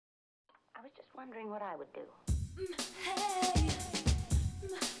wondering what I would do.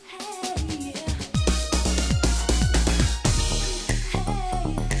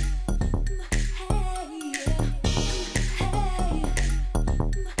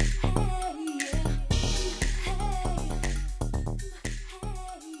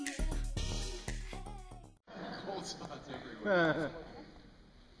 Cold spots everywhere.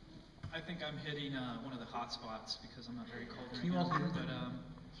 I think I'm hitting one of the hot spots because I'm not very cold right now. But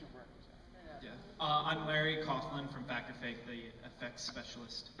yeah, I'm Larry Caughlan from Factor Fake, the effects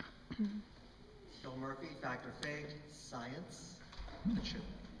specialist. Bill Murphy, Factor Fake, Science.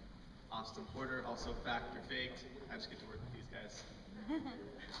 Austin Porter, also Factor Faked. I just get to work with these guys.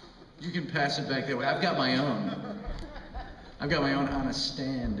 You can pass it back that way. I've got my own. I've got my own on a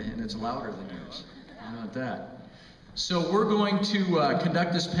stand, and it's louder than yours. How about that? So we're going to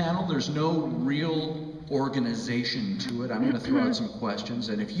conduct this panel. There's no real organization to it. I'm going to throw out some questions,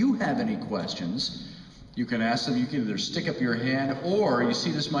 and if you have any questions, you can ask them. You can either stick up your hand, or you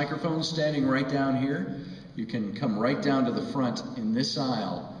see this microphone standing right down here. You can come right down to the front in this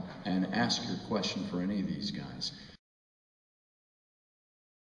aisle and ask your question for any of these guys.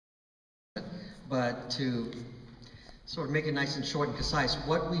 But to sort of make it nice and short and concise,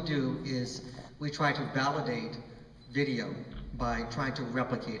 what we do is we try to validate video by trying to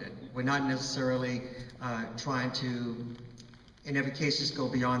replicate it. We're not necessarily trying to, in every case, just go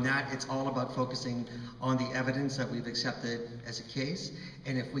beyond that. It's all about focusing on the evidence that we've accepted as a case.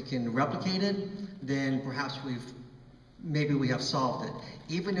 And if we can replicate it, then perhaps maybe we have solved it.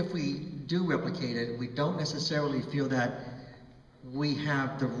 Even if we do replicate it, we don't necessarily feel that we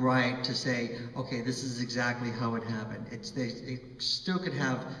have the right to say, okay, this is exactly how it happened. It still could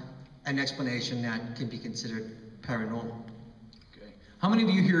have an explanation that can be considered paranormal. Okay. How many of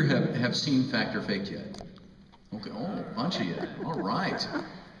you here have seen Factor Faked yet? Okay, oh, a bunch of you. All right.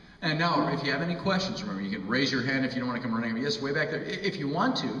 And now, if you have any questions, remember, you can raise your hand if you don't want to come running. Yes, way back there. If you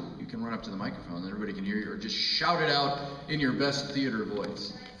want to, you can run up to the microphone and everybody can hear you, or just shout it out in your best theater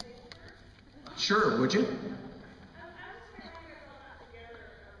voice. Sure, would you?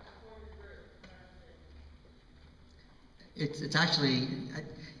 It's actually,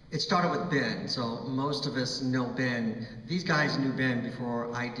 it started with Ben, so most of us know Ben. These guys knew Ben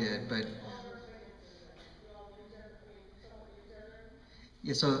before I did, but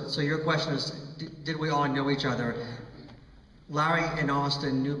yeah. So your question is, did we all know each other? Larry and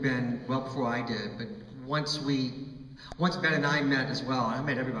Austin knew Ben well before I did, but once Ben and I met as well, I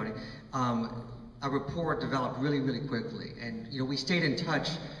met everybody. A rapport developed really, really quickly, and we stayed in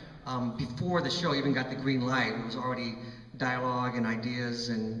touch before the show even got the green light. It was already dialogue and ideas,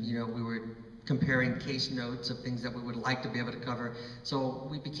 and we were comparing case notes of things that we would like to be able to cover. So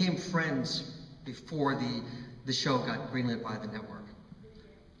we became friends before the show got greenlit by the network.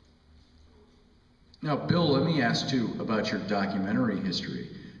 Now, Bill, let me ask too about your documentary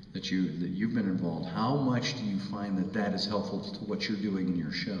history that you've been involved. How much do you find that is helpful to what you're doing in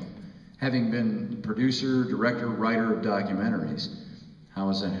your show? Having been producer, director, writer of documentaries, how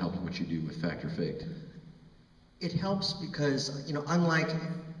has that helped what you do with Factor Faked? It helps because, unlike,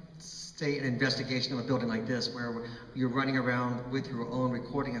 say, an investigation of a building like this, where you're running around with your own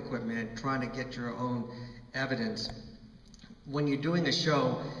recording equipment, trying to get your own evidence, when you're doing a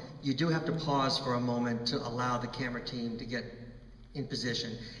show, you do have to pause for a moment to allow the camera team to get in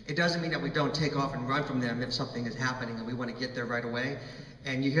position. It doesn't mean that we don't take off and run from them if something is happening and we want to get there right away,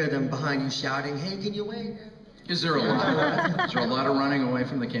 and you hear them behind you shouting, "Hey, can you wait?" Is there a lot of running away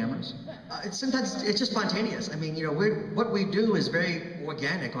from the cameras? Sometimes it's just spontaneous. I mean, what we do is very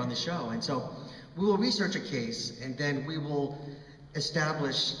organic on the show, and so we will research a case, and then we will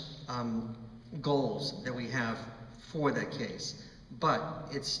establish goals that we have for that case. But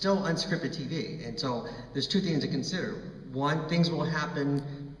it's still unscripted TV, and so there's two things to consider. One, things will happen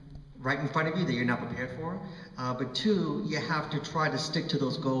right in front of you that you're not prepared for. But two, you have to try to stick to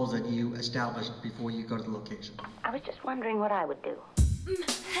those goals that you established before you go to the location. I was just wondering what I would do.